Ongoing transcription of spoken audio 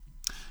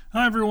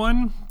Hi,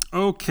 everyone.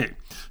 Okay,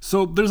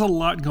 so there's a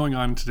lot going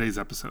on in today's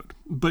episode,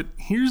 but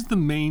here's the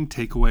main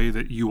takeaway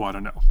that you ought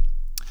to know.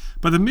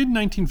 By the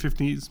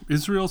mid-1950s,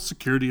 Israel's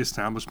security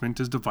establishment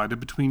is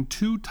divided between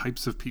two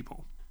types of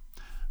people.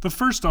 The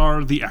first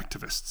are the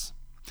activists.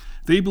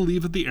 They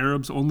believe that the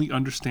Arabs only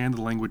understand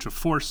the language of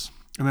force,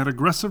 and that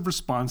aggressive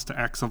response to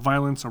acts of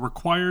violence are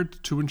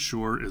required to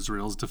ensure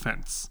Israel's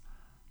defense.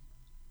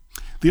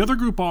 The other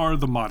group are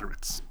the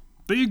moderates.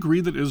 They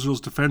agree that Israel's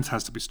defense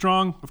has to be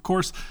strong, of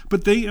course,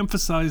 but they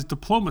emphasize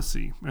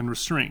diplomacy and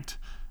restraint.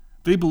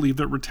 They believe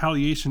that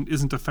retaliation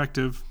isn't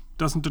effective,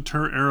 doesn't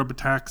deter Arab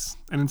attacks,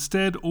 and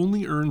instead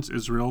only earns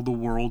Israel the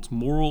world's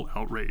moral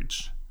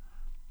outrage.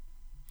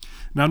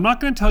 Now, I'm not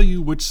going to tell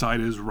you which side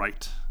is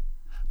right,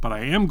 but I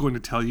am going to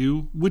tell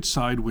you which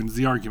side wins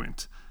the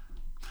argument.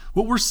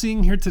 What we're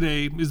seeing here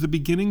today is the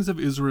beginnings of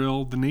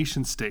Israel, the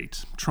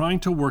nation-state, trying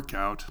to work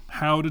out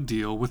how to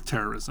deal with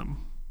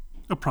terrorism.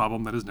 A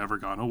problem that has never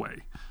gone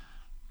away.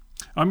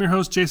 I'm your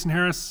host, Jason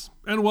Harris,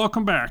 and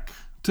welcome back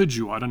to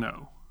Jew Ought to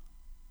Know.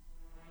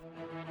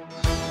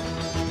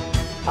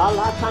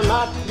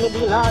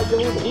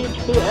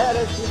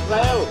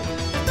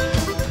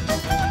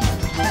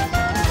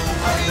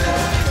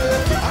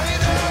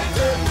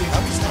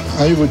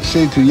 I would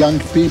say to young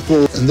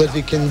people that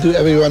we can do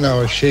everyone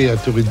our share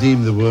to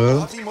redeem the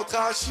world.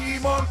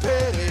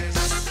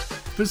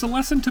 There's a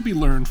lesson to be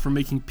learned from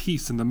making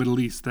peace in the Middle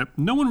East that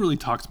no one really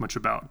talks much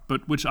about,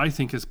 but which I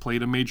think has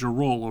played a major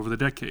role over the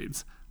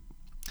decades.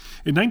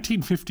 In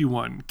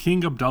 1951,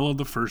 King Abdullah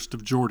I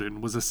of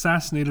Jordan was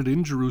assassinated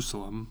in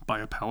Jerusalem by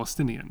a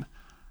Palestinian.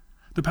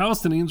 The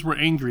Palestinians were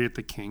angry at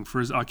the king for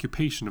his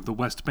occupation of the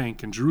West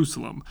Bank and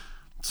Jerusalem.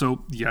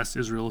 So, yes,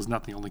 Israel is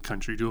not the only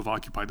country to have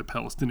occupied the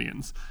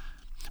Palestinians.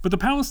 But the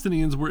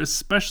Palestinians were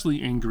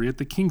especially angry at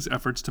the king's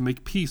efforts to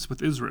make peace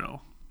with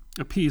Israel.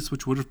 A peace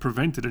which would have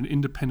prevented an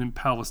independent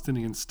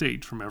Palestinian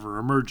state from ever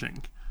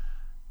emerging.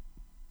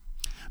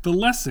 The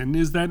lesson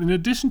is that in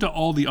addition to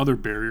all the other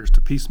barriers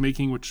to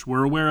peacemaking which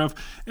we're aware of,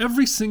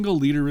 every single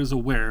leader is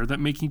aware that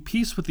making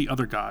peace with the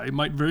other guy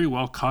might very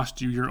well cost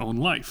you your own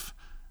life.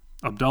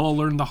 Abdullah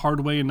learned the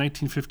hard way in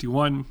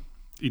 1951.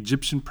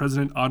 Egyptian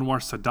President Anwar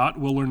Sadat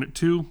will learn it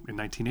too in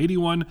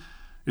 1981.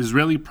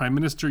 Israeli Prime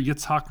Minister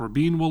Yitzhak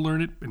Rabin will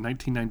learn it in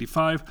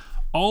 1995.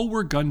 All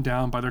were gunned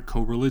down by their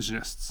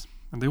co-religionists.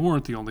 And they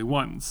weren't the only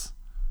ones.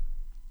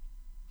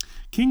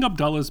 King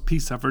Abdullah's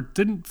peace effort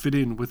didn't fit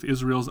in with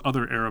Israel's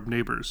other Arab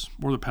neighbors,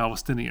 or the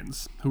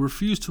Palestinians, who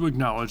refused to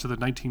acknowledge that the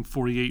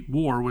 1948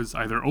 war was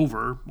either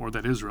over or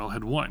that Israel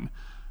had won.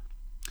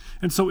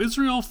 And so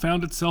Israel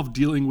found itself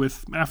dealing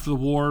with, after the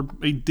war,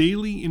 a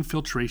daily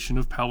infiltration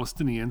of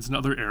Palestinians and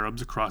other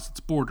Arabs across its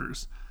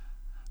borders.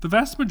 The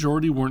vast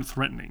majority weren't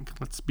threatening,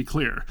 let's be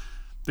clear.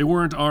 They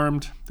weren't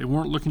armed, they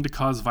weren't looking to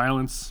cause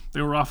violence,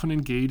 they were often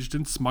engaged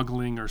in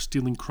smuggling or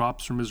stealing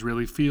crops from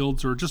Israeli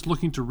fields or just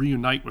looking to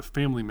reunite with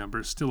family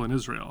members still in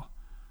Israel.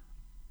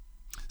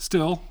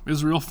 Still,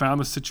 Israel found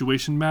the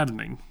situation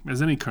maddening,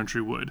 as any country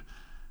would.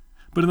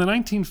 But in the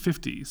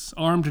 1950s,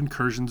 armed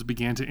incursions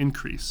began to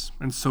increase,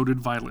 and so did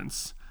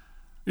violence.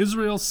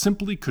 Israel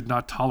simply could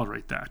not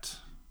tolerate that.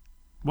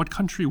 What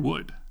country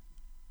would?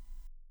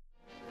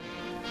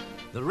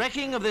 The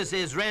wrecking of this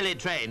Israeli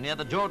train near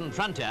the Jordan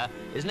frontier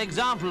is an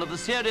example of the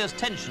serious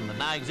tension that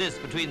now exists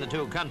between the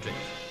two countries.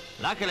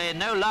 Luckily,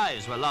 no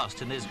lives were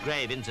lost in this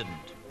grave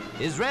incident.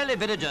 Israeli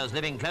villagers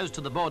living close to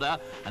the border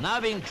are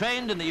now being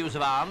trained in the use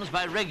of arms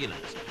by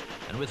regulars.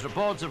 And with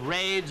reports of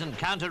raids and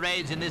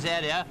counter-raids in this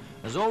area,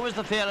 there's always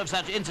the fear of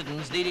such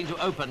incidents leading to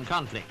open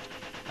conflict.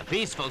 A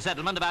peaceful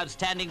settlement of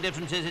outstanding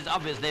differences is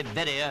obviously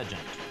very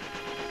urgent.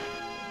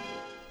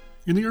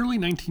 In the early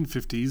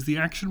 1950s, the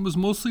action was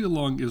mostly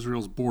along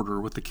Israel's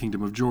border with the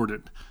Kingdom of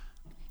Jordan.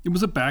 It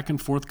was a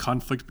back-and-forth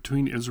conflict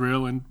between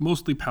Israel and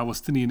mostly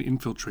Palestinian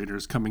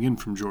infiltrators coming in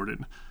from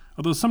Jordan,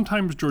 although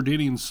sometimes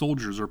Jordanian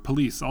soldiers or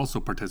police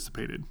also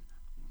participated.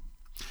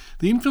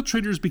 The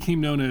infiltrators became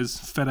known as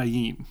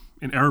Fedayeen,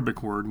 an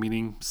Arabic word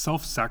meaning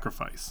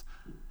self-sacrifice.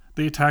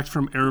 They attacked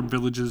from Arab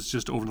villages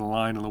just over the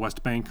line on the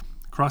West Bank,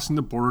 crossing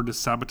the border to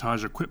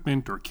sabotage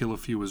equipment or kill a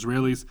few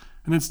Israelis,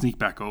 and then sneak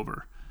back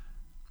over.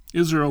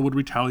 Israel would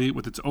retaliate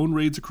with its own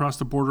raids across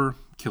the border,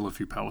 kill a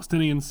few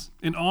Palestinians,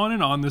 and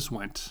on this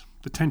went,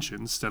 the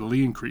tension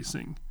steadily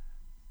increasing.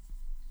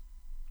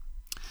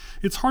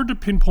 It's hard to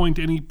pinpoint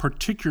any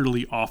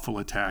particularly awful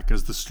attack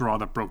as the straw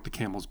that broke the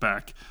camel's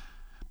back,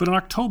 but in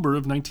October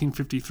of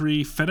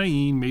 1953,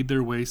 Fedayeen made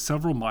their way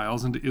several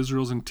miles into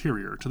Israel's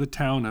interior to the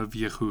town of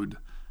Yehud.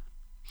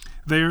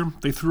 There,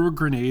 they threw a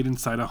grenade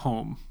inside a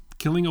home,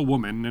 killing a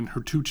woman and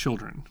her two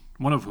children,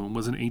 one of whom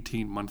was an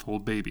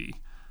 18-month-old baby.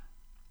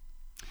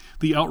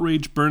 The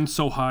outrage burned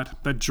so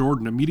hot that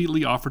Jordan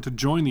immediately offered to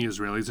join the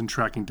Israelis in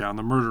tracking down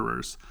the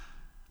murderers.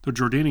 The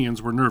Jordanians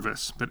were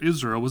nervous that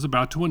Israel was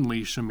about to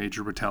unleash a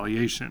major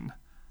retaliation.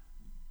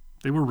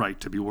 They were right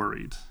to be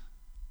worried.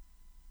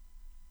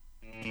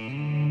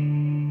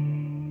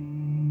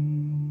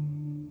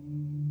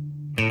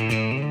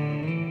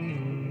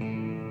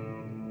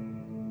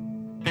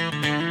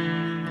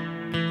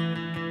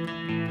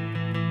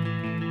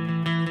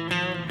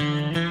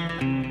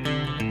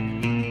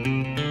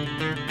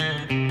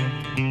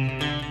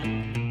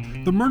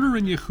 The murder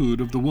in Yehud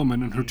of the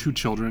woman and her 2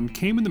 children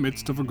came in the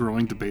midst of a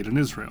growing debate in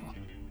Israel.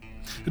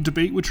 A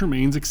debate which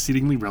remains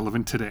exceedingly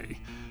relevant today.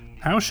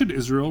 How should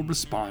Israel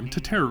respond to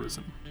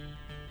terrorism?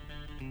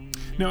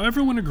 Now,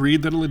 everyone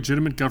agreed that a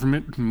legitimate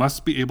government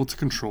must be able to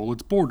control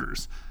its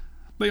borders.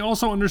 They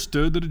also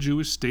understood that a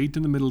Jewish state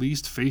in the Middle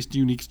East faced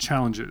unique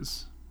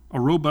challenges. A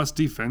robust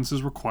defense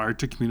is required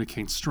to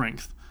communicate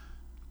strength.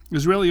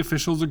 Israeli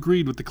officials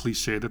agreed with the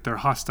cliché that their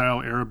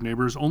hostile Arab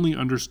neighbors only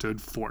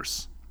understood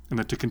force, and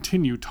that to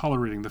continue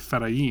tolerating the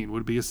Fedayeen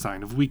would be a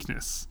sign of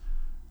weakness.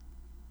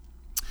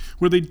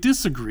 Where they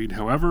disagreed,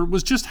 however,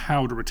 was just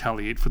how to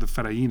retaliate for the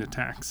Fedayeen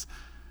attacks.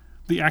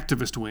 The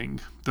activist wing,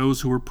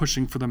 those who were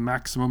pushing for the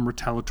maximum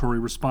retaliatory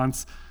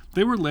response,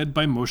 they were led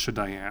by Moshe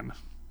Dayan.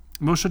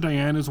 Moshe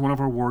Dayan is one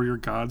of our warrior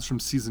gods from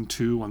Season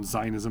 2 on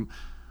Zionism,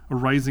 a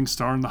rising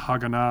star in the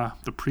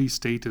Haganah, the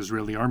pre-state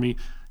Israeli army.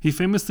 He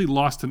famously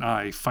lost an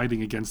eye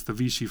fighting against the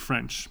Vichy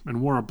French and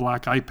wore a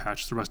black eye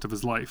patch the rest of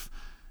his life,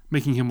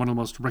 making him one of the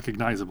most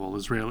recognizable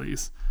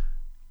Israelis.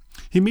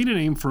 He made a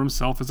name for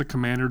himself as a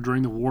commander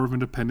during the War of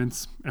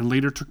Independence and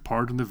later took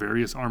part in the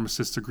various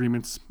armistice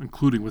agreements,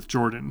 including with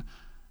Jordan.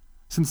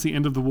 Since the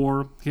end of the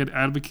war, he had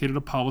advocated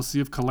a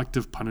policy of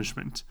collective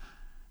punishment.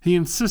 He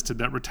insisted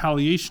that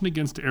retaliation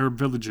against Arab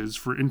villages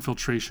for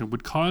infiltration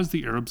would cause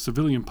the Arab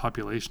civilian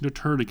population to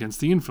turn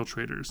against the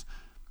infiltrators,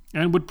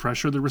 and would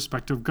pressure the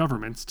respective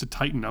governments to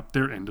tighten up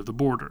their end of the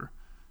border.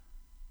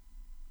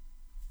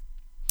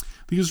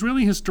 The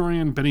Israeli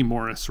historian Benny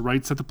Morris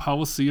writes that the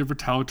policy of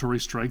retaliatory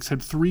strikes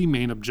had 3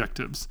 main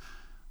objectives: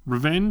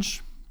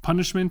 revenge,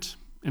 punishment,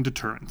 and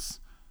deterrence.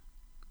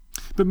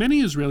 But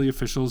many Israeli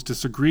officials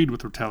disagreed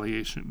with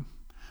retaliation.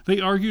 They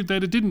argued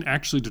that it didn't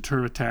actually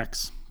deter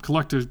attacks,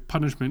 collective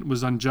punishment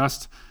was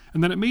unjust,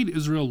 and that it made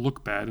Israel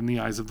look bad in the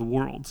eyes of the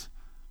world.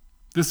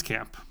 This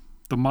camp,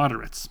 the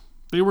moderates,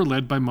 they were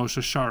led by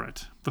Moshe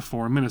Sharet, the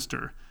foreign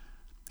minister.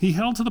 He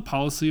held to the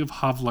policy of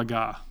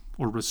havlaga,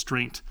 or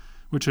restraint,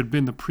 which had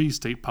been the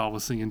pre-state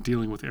policy in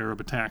dealing with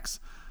Arab attacks.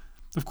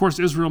 Of course,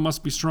 Israel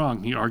must be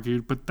strong, he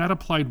argued, but that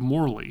applied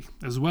morally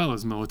as well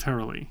as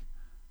militarily.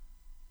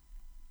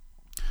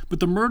 But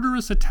the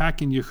murderous attack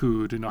in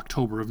Yehud in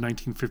October of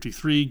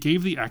 1953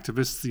 gave the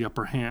activists the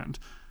upper hand.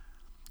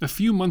 A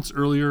few months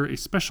earlier, a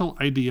special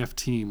IDF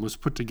team was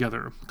put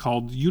together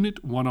called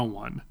Unit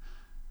 101.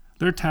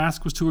 Their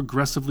task was to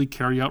aggressively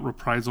carry out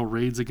reprisal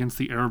raids against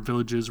the Arab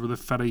villages where the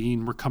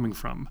Fedayeen were coming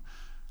from.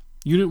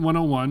 Unit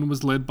 101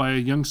 was led by a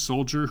young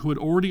soldier who had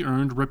already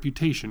earned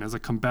reputation as a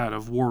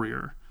combative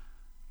warrior.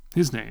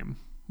 His name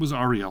was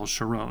Ariel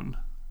Sharon.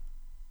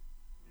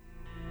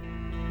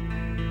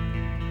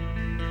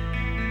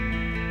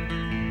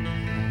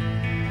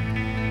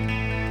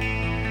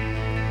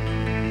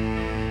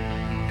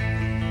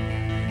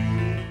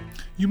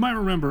 You might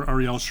remember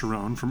Ariel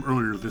Sharon from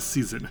earlier this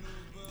season.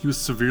 He was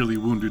severely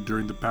wounded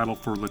during the battle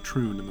for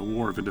Latrun in the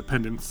War of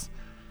Independence.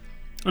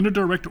 Under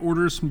direct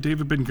orders from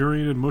David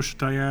Ben-Gurion and Moshe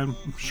Dayan,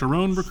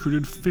 Sharon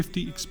recruited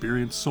 50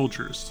 experienced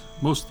soldiers,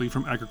 mostly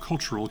from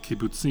agricultural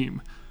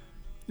kibbutzim.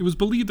 It was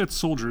believed that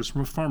soldiers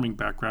from a farming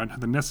background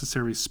had the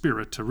necessary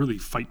spirit to really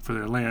fight for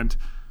their land.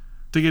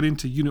 To get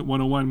into Unit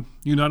 101,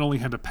 you not only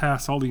had to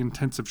pass all the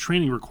intensive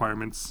training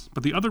requirements,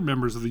 but the other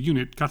members of the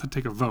unit got to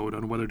take a vote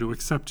on whether to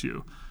accept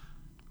you.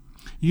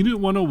 Unit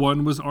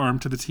 101 was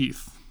armed to the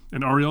teeth,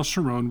 and Ariel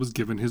Sharon was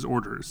given his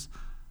orders: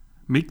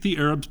 make the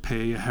Arabs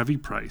pay a heavy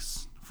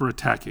price for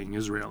attacking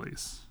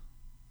Israelis.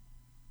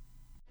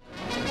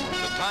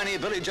 The tiny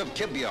village of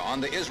Kibbya on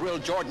the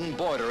Israel-Jordan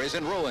border is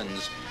in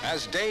ruins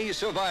as day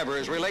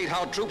survivors relate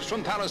how troops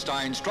from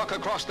Palestine struck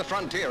across the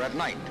frontier at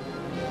night.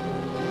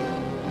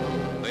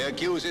 They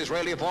accuse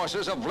Israeli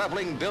forces of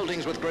leveling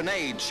buildings with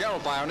grenades,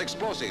 shellfire, and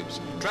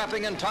explosives,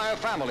 trapping entire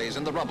families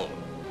in the rubble.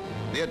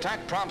 The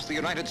attack prompts the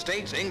United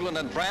States, England,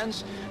 and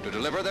France to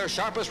deliver their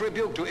sharpest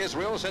rebuke to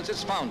Israel since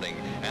its founding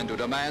and to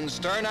demand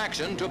stern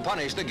action to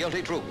punish the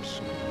guilty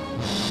troops.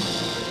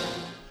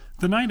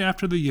 The night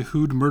after the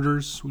Yehud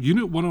murders,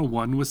 Unit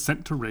 101 was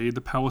sent to raid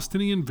the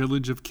Palestinian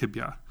village of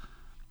Kibbya.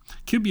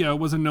 Kibbya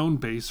was a known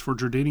base for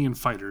Jordanian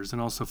fighters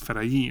and also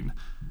Fedayeen.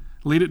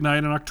 Late at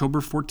night on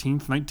October 14,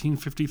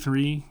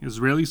 1953,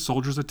 Israeli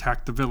soldiers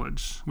attacked the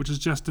village, which is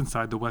just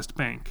inside the West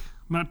Bank,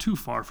 not too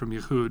far from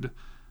Yehud.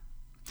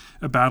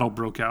 A battle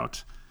broke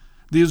out.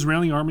 The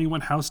Israeli army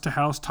went house to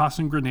house,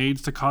 tossing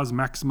grenades to cause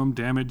maximum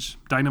damage,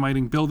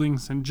 dynamiting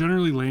buildings, and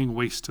generally laying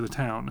waste to the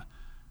town.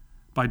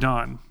 By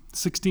dawn,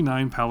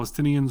 69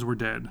 Palestinians were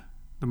dead.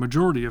 The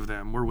majority of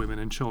them were women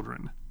and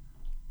children.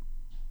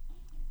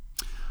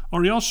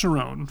 Ariel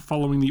Sharon,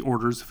 following the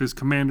orders of his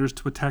commanders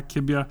to attack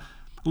Kibbya,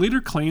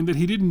 later claimed that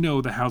he didn't know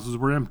the houses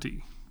were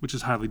empty, which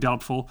is highly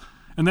doubtful,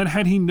 and that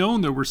had he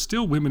known there were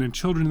still women and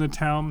children in the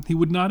town, he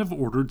would not have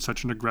ordered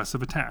such an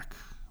aggressive attack,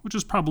 which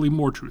is probably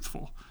more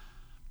truthful.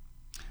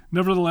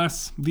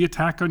 Nevertheless, the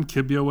attack on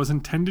Kibbya was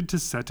intended to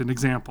set an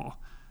example.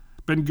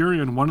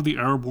 Ben-Gurion wanted the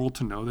Arab world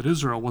to know that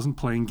Israel wasn't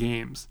playing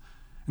games,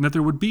 and that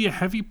there would be a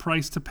heavy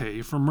price to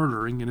pay for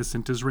murdering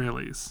innocent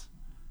Israelis.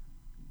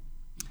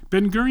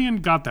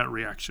 Ben-Gurion got that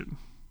reaction,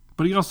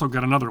 but he also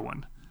got another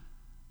one.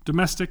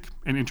 domestic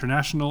and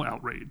international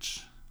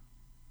outrage.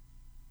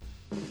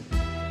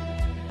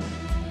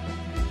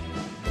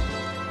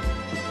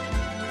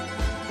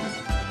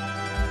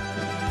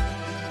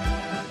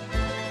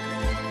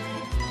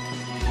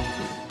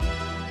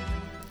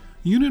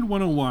 Unit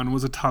 101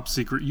 was a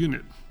top-secret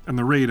unit, and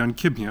the raid on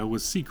Kibya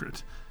was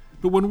secret.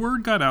 But when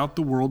word got out,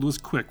 the world was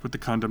quick with the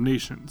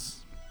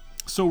condemnations.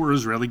 So were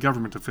Israeli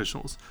government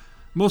officials,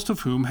 most of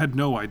whom had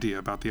no idea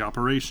about the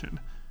operation.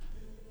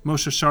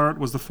 Moshe Sharett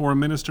was the foreign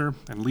minister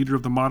and leader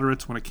of the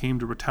moderates when it came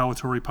to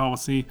retaliatory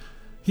policy.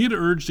 He had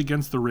urged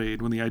against the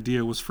raid when the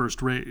idea was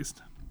first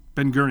raised.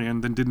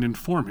 Ben-Gurion then didn't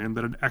inform him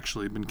that it had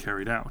actually been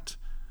carried out.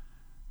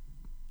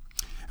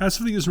 As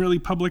for the Israeli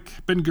public,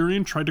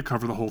 Ben-Gurion tried to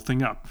cover the whole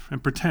thing up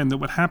and pretend that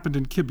what happened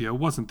in Kibya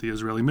wasn't the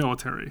Israeli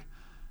military.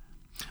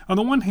 On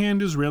the one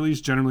hand, Israelis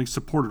generally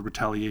supported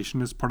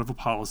retaliation as part of a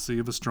policy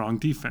of a strong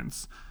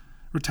defense.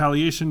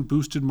 Retaliation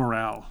boosted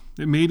morale.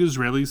 It made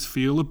Israelis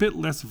feel a bit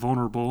less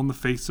vulnerable in the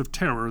face of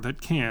terror that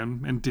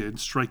can, and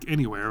did, strike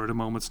anywhere at a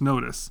moment's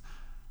notice.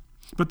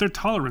 But their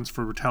tolerance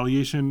for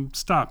retaliation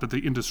stopped at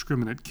the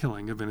indiscriminate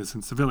killing of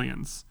innocent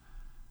civilians.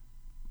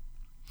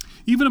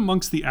 Even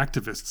amongst the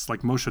activists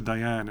like Moshe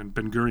Dayan and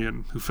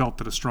Ben-Gurion, who felt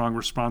that a strong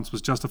response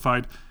was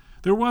justified,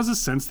 there was a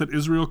sense that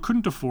Israel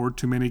couldn't afford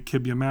too many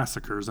Kibya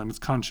massacres on its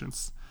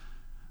conscience.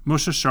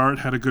 Moshe Sharett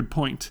had a good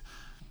point.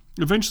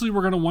 Eventually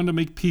we're going to want to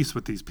make peace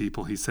with these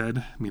people, he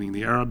said, meaning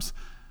the Arabs.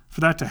 For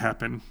that to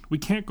happen, we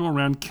can't go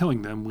around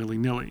killing them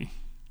willy-nilly.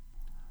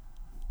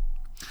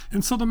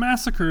 And so the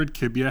massacre at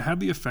Kibya had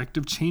the effect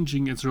of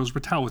changing Israel's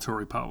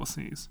retaliatory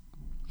policies.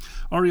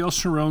 Ariel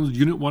Sharon's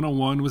Unit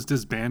 101 was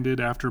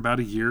disbanded after about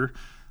a year.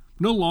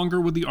 No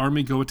longer would the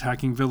army go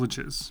attacking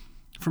villages.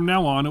 From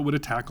now on, it would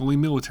attack only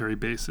military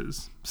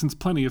bases, since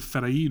plenty of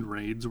Fedayeen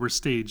raids were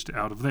staged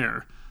out of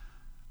there.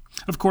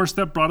 Of course,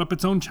 that brought up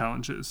its own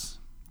challenges.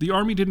 The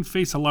army didn't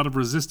face a lot of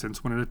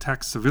resistance when it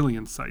attacked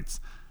civilian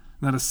sites.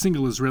 Not a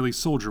single Israeli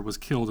soldier was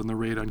killed in the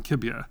raid on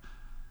Kibya.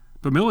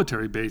 But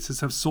military bases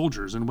have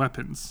soldiers and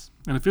weapons,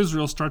 and if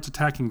Israel starts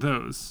attacking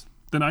those,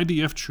 then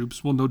IDF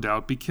troops will no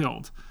doubt be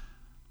killed.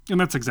 And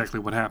that's exactly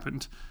what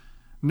happened.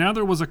 Now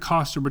there was a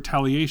cost of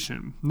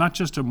retaliation, not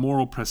just in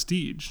moral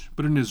prestige,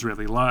 but in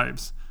Israeli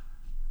lives.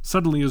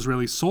 Suddenly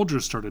Israeli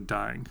soldiers started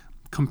dying,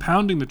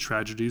 compounding the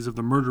tragedies of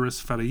the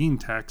murderous Fedayeen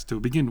tax to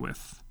begin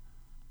with.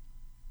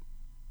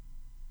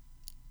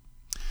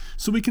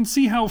 So we can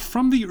see how,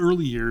 from the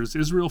early years,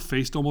 Israel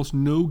faced almost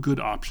no good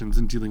options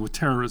in dealing with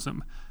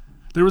terrorism.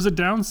 There was a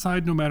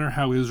downside no matter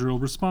how Israel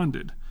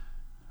responded.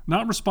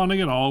 Not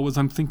responding at all was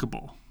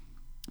unthinkable.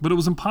 But it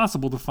was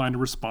impossible to find a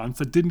response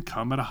that didn't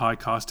come at a high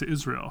cost to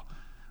Israel,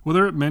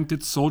 whether it meant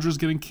its soldiers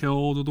getting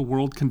killed, or the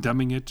world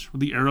condemning it, or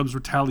the Arabs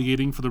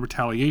retaliating for the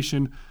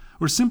retaliation,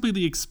 or simply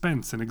the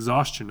expense and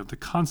exhaustion of the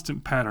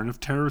constant pattern of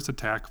terrorist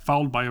attack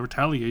followed by a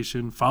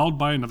retaliation, followed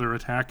by another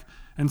attack,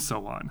 and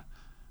so on.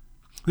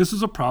 This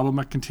is a problem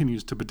that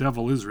continues to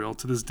bedevil Israel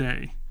to this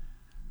day.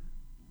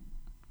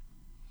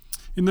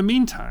 In the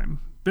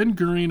meantime,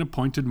 Ben-Gurion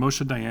appointed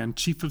Moshe Dayan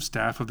chief of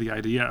staff of the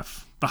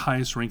IDF, the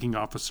highest-ranking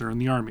officer in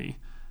the army.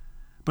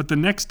 But the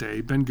next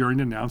day,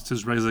 Ben-Gurion announced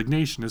his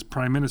resignation as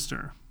prime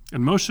minister,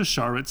 and Moshe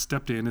Sharett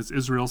stepped in as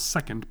Israel's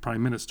second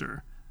prime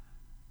minister.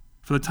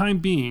 For the time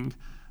being,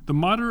 the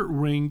moderate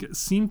wing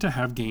seemed to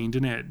have gained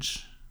an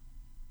edge.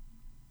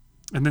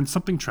 And then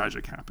something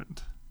tragic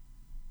happened.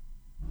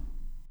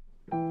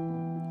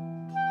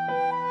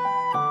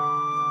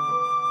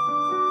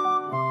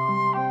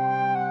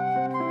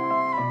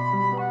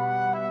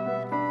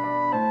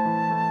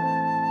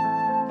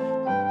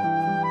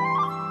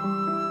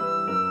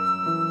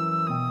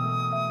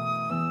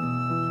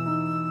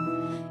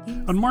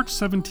 On March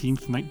 17,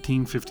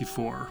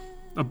 1954,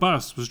 a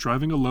bus was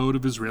driving a load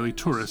of Israeli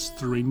tourists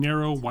through a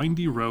narrow,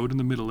 windy road in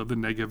the middle of the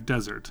Negev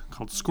desert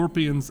called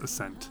Scorpion's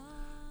Ascent.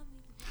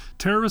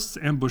 Terrorists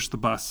ambushed the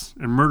bus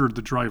and murdered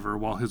the driver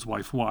while his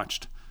wife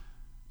watched.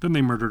 Then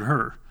they murdered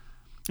her,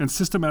 and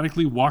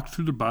systematically walked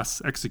through the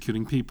bus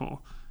executing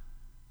people.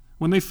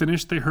 When they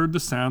finished, they heard the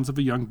sounds of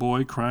a young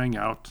boy crying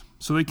out,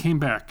 so they came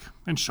back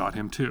and shot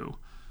him too.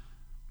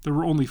 There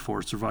were only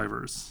 4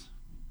 survivors.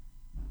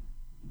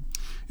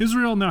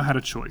 Israel now had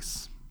a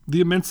choice. The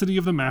immensity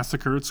of the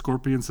massacre at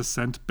Scorpion's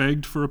Ascent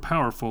begged for a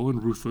powerful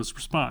and ruthless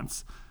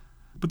response.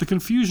 But the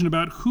confusion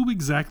about who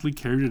exactly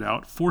carried it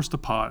out forced a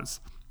pause,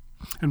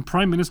 and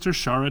Prime Minister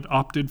Sharett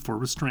opted for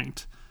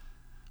restraint.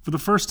 For the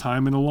first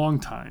time in a long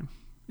time,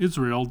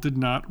 Israel did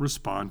not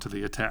respond to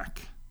the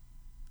attack.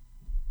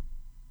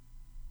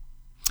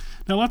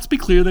 Now let's be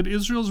clear that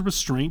Israel's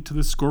restraint to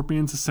the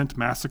Scorpion's Ascent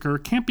massacre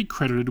can't be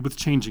credited with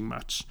changing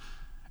much.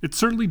 It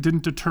certainly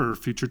didn't deter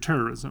future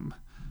terrorism.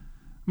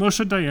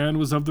 Moshe Dayan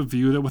was of the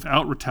view that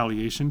without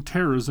retaliation,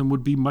 terrorism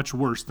would be much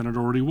worse than it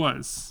already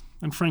was,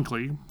 and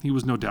frankly, he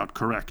was no doubt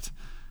correct.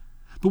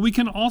 But we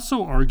can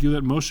also argue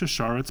that Moshe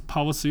Sharett's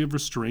policy of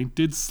restraint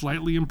did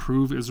slightly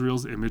improve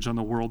Israel's image on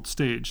the world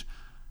stage,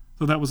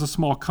 though that was a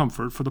small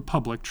comfort for the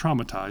public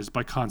traumatized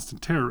by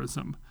constant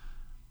terrorism.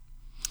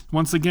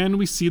 Once again,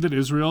 we see that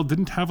Israel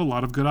didn't have a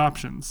lot of good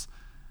options.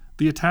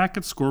 The attack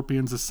at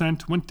Scorpion's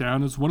Ascent went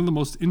down as one of the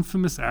most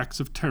infamous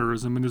acts of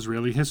terrorism in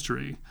Israeli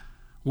history,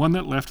 one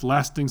that left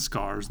lasting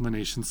scars in the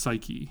nation's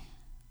psyche.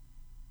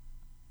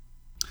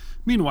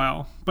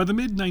 Meanwhile, by the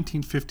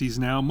mid-1950s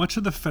now, much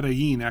of the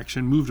Fedayeen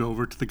action moved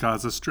over to the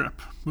Gaza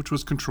Strip, which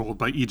was controlled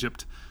by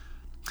Egypt.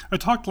 I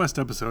talked last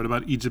episode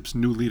about Egypt's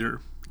new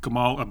leader,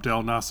 Gamal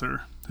Abdel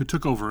Nasser, who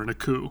took over in a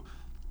coup.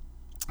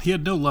 He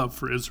had no love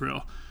for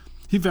Israel.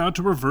 He vowed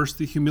to reverse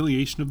the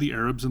humiliation of the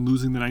Arabs in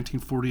losing the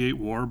 1948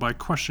 war by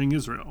crushing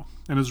Israel,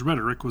 and his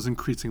rhetoric was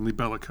increasingly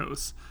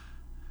bellicose.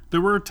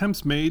 There were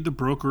attempts made to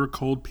broker a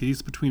cold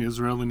peace between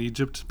Israel and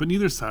Egypt, but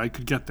neither side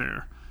could get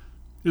there.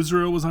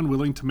 Israel was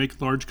unwilling to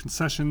make large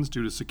concessions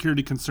due to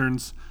security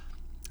concerns,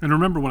 and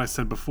remember what I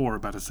said before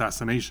about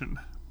assassination.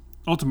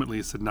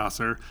 Ultimately, said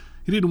Nasser,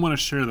 he didn't want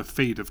to share the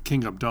fate of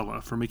King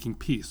Abdullah for making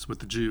peace with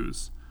the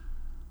Jews.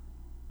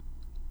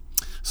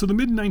 So the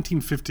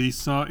mid-1950s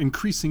saw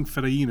increasing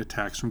Fedayeen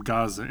attacks from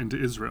Gaza into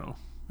Israel,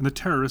 and the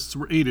terrorists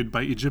were aided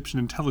by Egyptian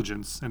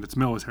intelligence and its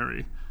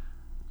military.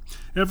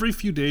 Every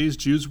few days,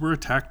 Jews were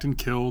attacked and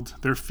killed,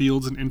 their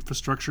fields and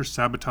infrastructure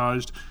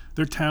sabotaged,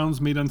 their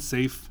towns made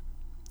unsafe.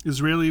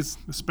 Israelis,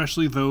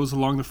 especially those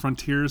along the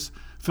frontiers,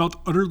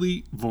 felt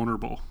utterly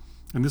vulnerable,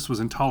 and this was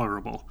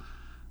intolerable.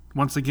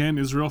 Once again,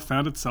 Israel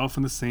found itself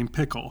in the same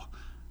pickle.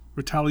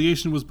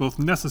 Retaliation was both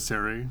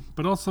necessary,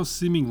 but also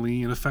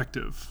seemingly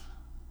ineffective.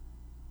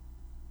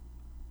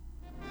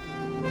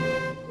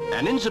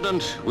 An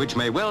incident which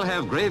may well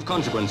have grave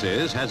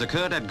consequences has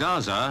occurred at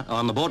Gaza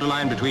on the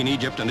borderline between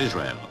Egypt and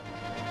Israel.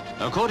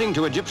 According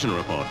to Egyptian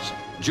reports,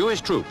 Jewish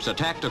troops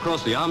attacked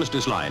across the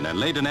armistice line and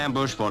laid an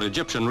ambush for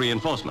Egyptian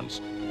reinforcements.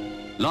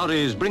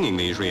 Lorries bringing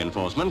these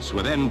reinforcements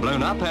were then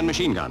blown up and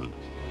machine-gunned.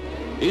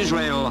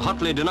 Israel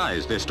hotly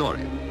denies this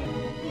story.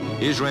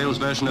 Israel's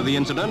version of the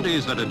incident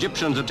is that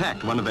Egyptians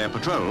attacked one of their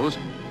patrols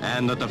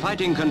and that the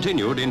fighting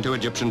continued into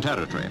Egyptian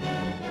territory.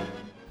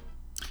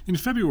 In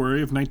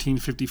February of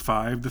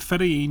 1955, the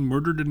Fedayeen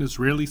murdered an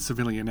Israeli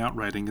civilian out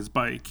riding his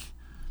bike.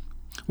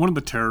 One of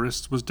the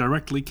terrorists was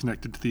directly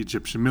connected to the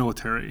Egyptian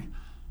military.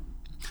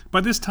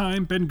 By this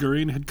time,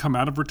 Ben-Gurion had come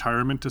out of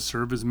retirement to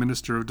serve as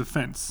Minister of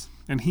Defense,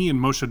 and he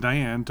and Moshe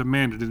Dayan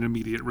demanded an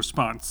immediate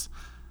response.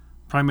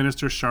 Prime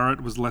Minister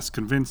Sharat was less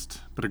convinced,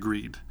 but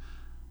agreed.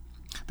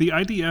 The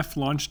IDF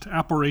launched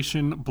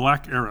Operation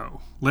Black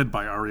Arrow, led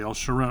by Ariel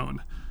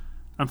Sharon.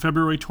 On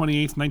February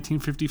 28,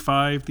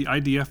 1955, the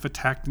IDF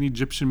attacked an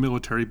Egyptian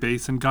military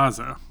base in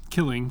Gaza,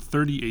 killing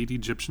 38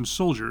 Egyptian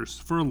soldiers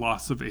for a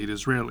loss of 8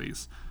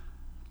 Israelis.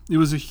 It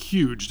was a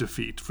huge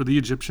defeat for the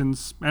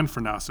Egyptians and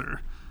for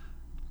Nasser.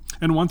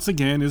 And once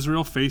again,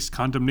 Israel faced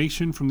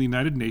condemnation from the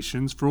United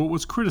Nations for what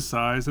was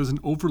criticized as an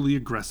overly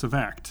aggressive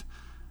act.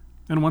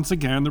 And once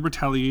again, the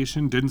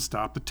retaliation didn't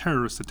stop the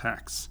terrorist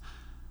attacks.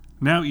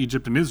 Now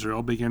Egypt and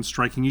Israel began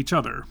striking each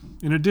other,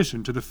 in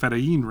addition to the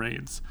Fedayeen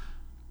raids.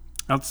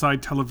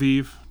 Outside Tel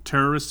Aviv,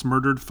 terrorists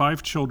murdered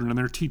 5 children and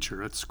their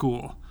teacher at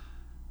school.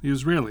 The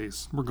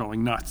Israelis were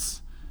going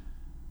nuts.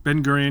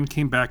 Ben-Gurion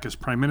came back as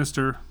prime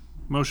minister,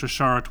 Moshe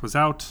Sharat was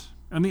out,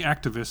 and the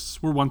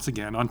activists were once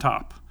again on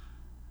top.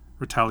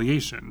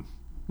 Retaliation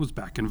was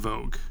back in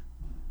vogue.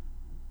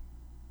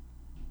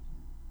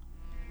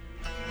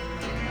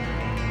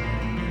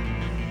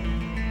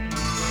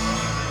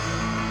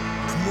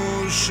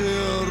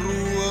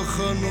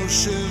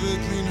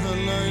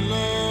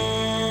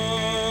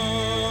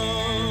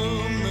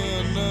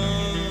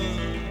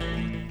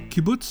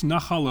 Kibbutz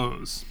Nahal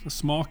Oz, a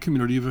small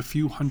community of a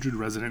few hundred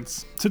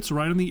residents, sits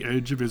right on the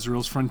edge of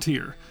Israel's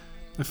frontier,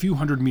 a few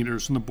hundred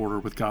meters from the border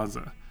with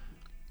Gaza.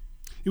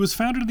 It was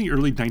founded in the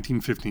early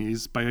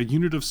 1950s by a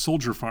unit of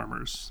soldier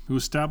farmers who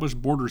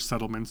established border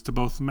settlements to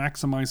both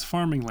maximize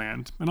farming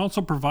land and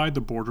also provide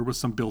the border with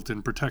some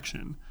built-in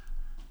protection.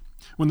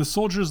 When the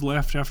soldiers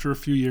left after a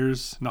few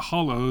years,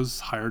 Nahal Oz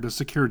hired a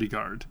security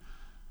guard.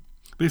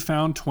 They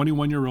found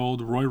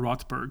 21-year-old Roy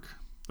Rothberg,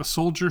 a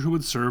soldier who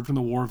had served in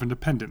the War of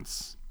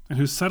Independence, and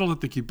who settled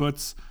at the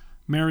kibbutz,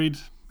 married,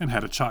 and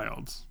had a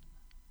child.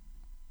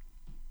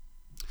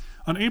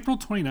 On April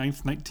 29,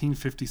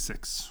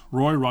 1956,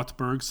 Roy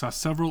Rothberg saw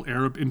several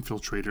Arab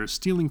infiltrators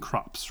stealing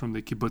crops from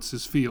the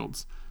kibbutz's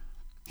fields.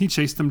 He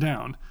chased them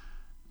down,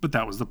 but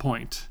that was the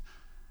point.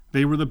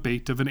 They were the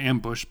bait of an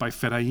ambush by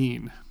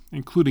Fedayeen,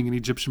 including an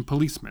Egyptian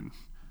policeman.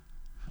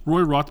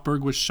 Roy Rothberg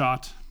was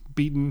shot,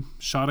 beaten,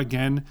 shot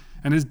again,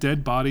 and his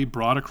dead body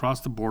brought across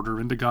the border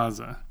into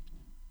Gaza.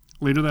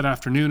 Later that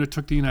afternoon, it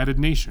took the United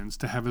Nations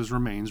to have his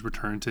remains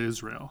returned to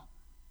Israel.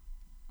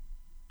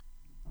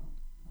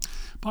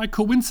 By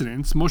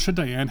coincidence, Moshe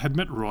Dayan had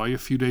met Roy a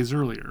few days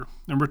earlier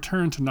and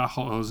returned to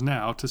Nahal Oz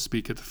now to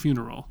speak at the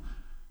funeral.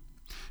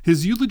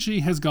 His eulogy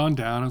has gone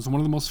down as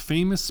one of the most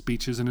famous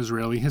speeches in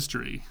Israeli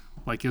history,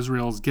 like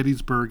Israel's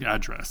Gettysburg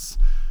Address.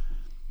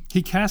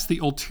 He cast the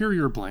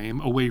ulterior blame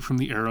away from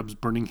the Arabs'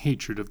 burning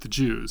hatred of the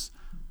Jews.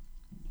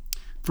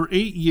 For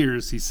 8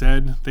 years, he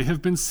said, they have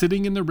been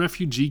sitting in the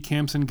refugee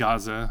camps in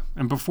Gaza,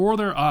 and before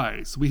their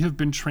eyes we have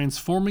been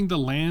transforming the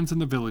lands and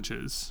the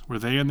villages, where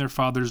they and their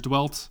fathers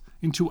dwelt,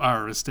 into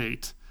our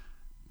estate.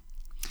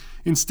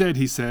 Instead,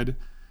 he said,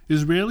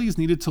 Israelis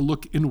needed to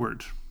look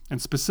inward,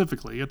 and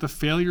specifically at the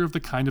failure of the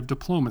kind of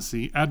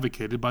diplomacy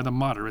advocated by the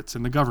moderates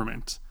in the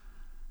government.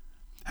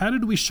 How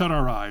did we shut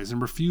our eyes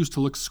and refuse to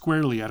look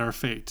squarely at our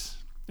fate,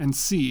 and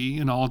see,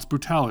 in all its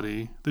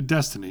brutality, the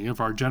destiny of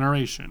our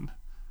generation?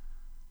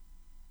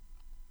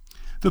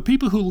 The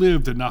people who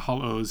lived at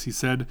Nahal Oz, he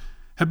said,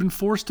 had been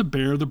forced to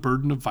bear the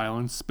burden of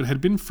violence, but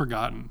had been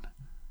forgotten.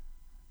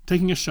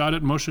 Taking a shot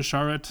at Moshe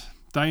Sharet,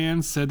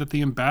 Dayan said that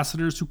the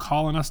ambassadors who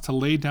call on us to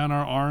lay down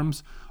our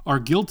arms are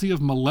guilty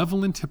of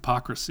malevolent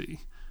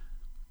hypocrisy.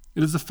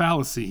 It is a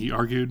fallacy, he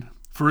argued,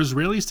 for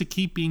Israelis to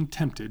keep being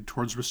tempted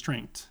towards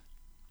restraint.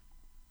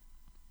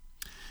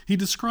 He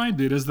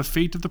described it as the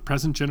fate of the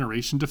present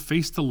generation to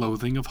face the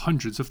loathing of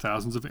hundreds of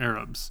thousands of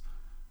Arabs.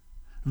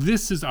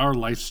 This is our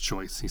life's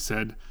choice, he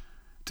said,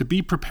 to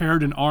be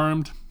prepared and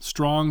armed,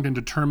 strong and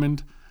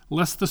determined,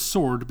 lest the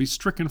sword be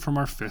stricken from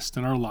our fist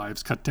and our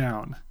lives cut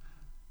down.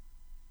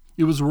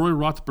 It was Roy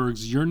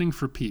Rothberg's yearning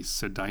for peace,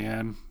 said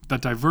Dayan,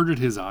 that diverted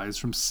his eyes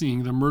from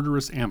seeing the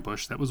murderous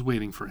ambush that was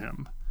waiting for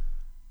him.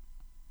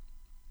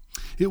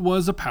 It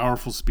was a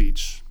powerful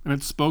speech, and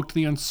it spoke to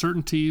the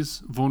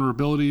uncertainties,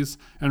 vulnerabilities,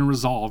 and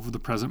resolve of the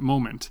present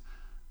moment.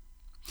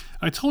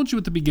 I told you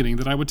at the beginning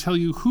that I would tell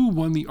you who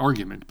won the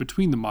argument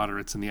between the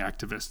moderates and the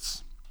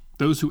activists,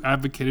 those who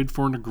advocated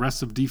for an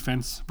aggressive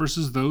defense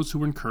versus those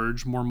who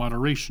encouraged more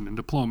moderation in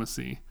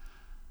diplomacy.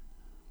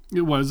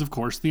 It was, of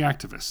course, the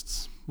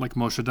activists, like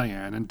Moshe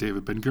Dayan and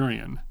David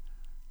Ben-Gurion.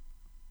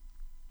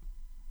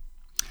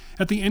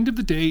 At the end of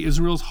the day,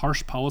 Israel's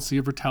harsh policy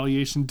of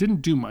retaliation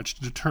didn't do much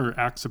to deter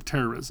acts of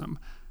terrorism,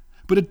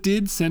 but it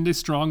did send a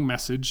strong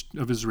message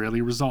of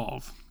Israeli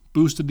resolve,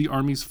 boosted the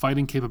army's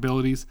fighting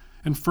capabilities,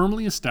 and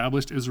firmly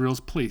established Israel's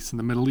place in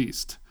the Middle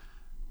East.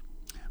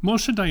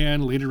 Moshe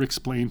Dayan later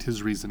explained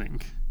his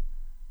reasoning.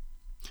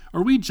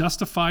 Are we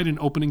justified in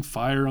opening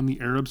fire on the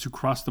Arabs who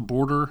crossed the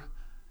border?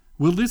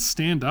 Will this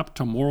stand up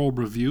to moral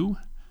review?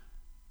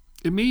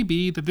 It may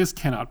be that this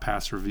cannot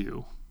pass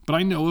review, but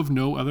I know of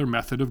no other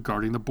method of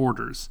guarding the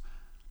borders.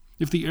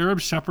 If the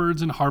Arab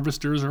shepherds and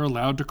harvesters are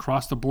allowed to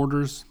cross the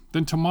borders,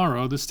 then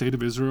tomorrow the state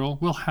of Israel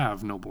will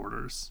have no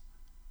borders.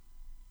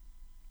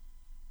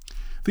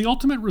 The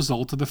ultimate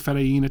result of the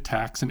Fedayeen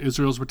attacks and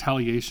Israel's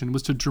retaliation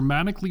was to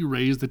dramatically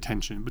raise the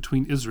tension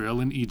between Israel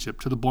and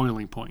Egypt to the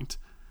boiling point.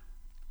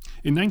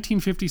 In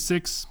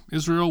 1956,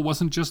 Israel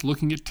wasn't just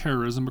looking at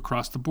terrorism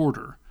across the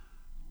border.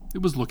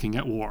 It was looking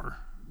at war.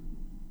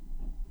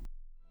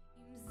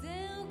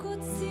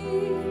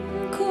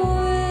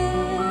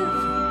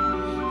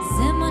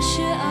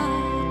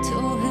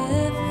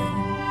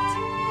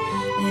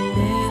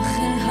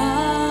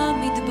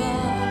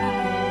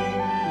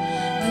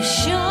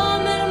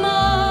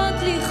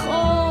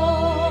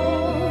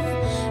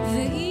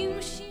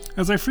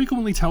 As I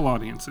frequently tell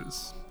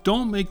audiences,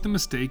 don't make the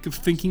mistake of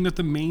thinking that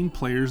the main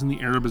players in the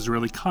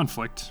Arab-Israeli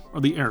conflict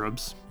are the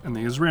Arabs and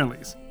the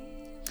Israelis.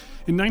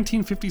 In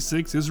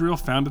 1956, Israel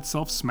found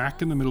itself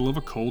smack in the middle of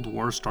a Cold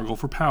War struggle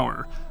for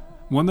power,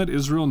 one that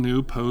Israel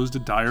knew posed a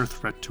dire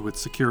threat to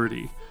its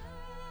security.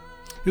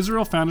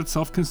 Israel found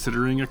itself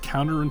considering a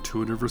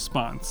counterintuitive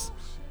response.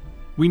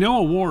 We know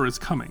a war is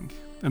coming,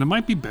 and it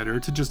might be better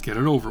to just get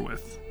it over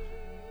with.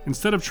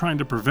 Instead of trying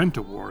to prevent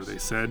a war, they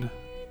said,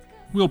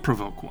 we'll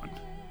provoke one.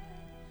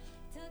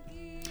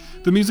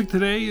 The music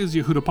today is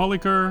Yehuda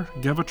Polikar,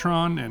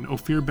 Gevatron, and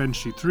Ophir Ben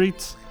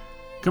Shitrit.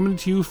 Coming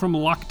to you from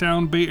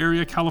lockdown Bay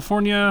Area,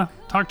 California.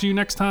 Talk to you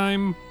next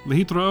time.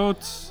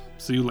 Lehitraot.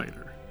 See you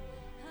later.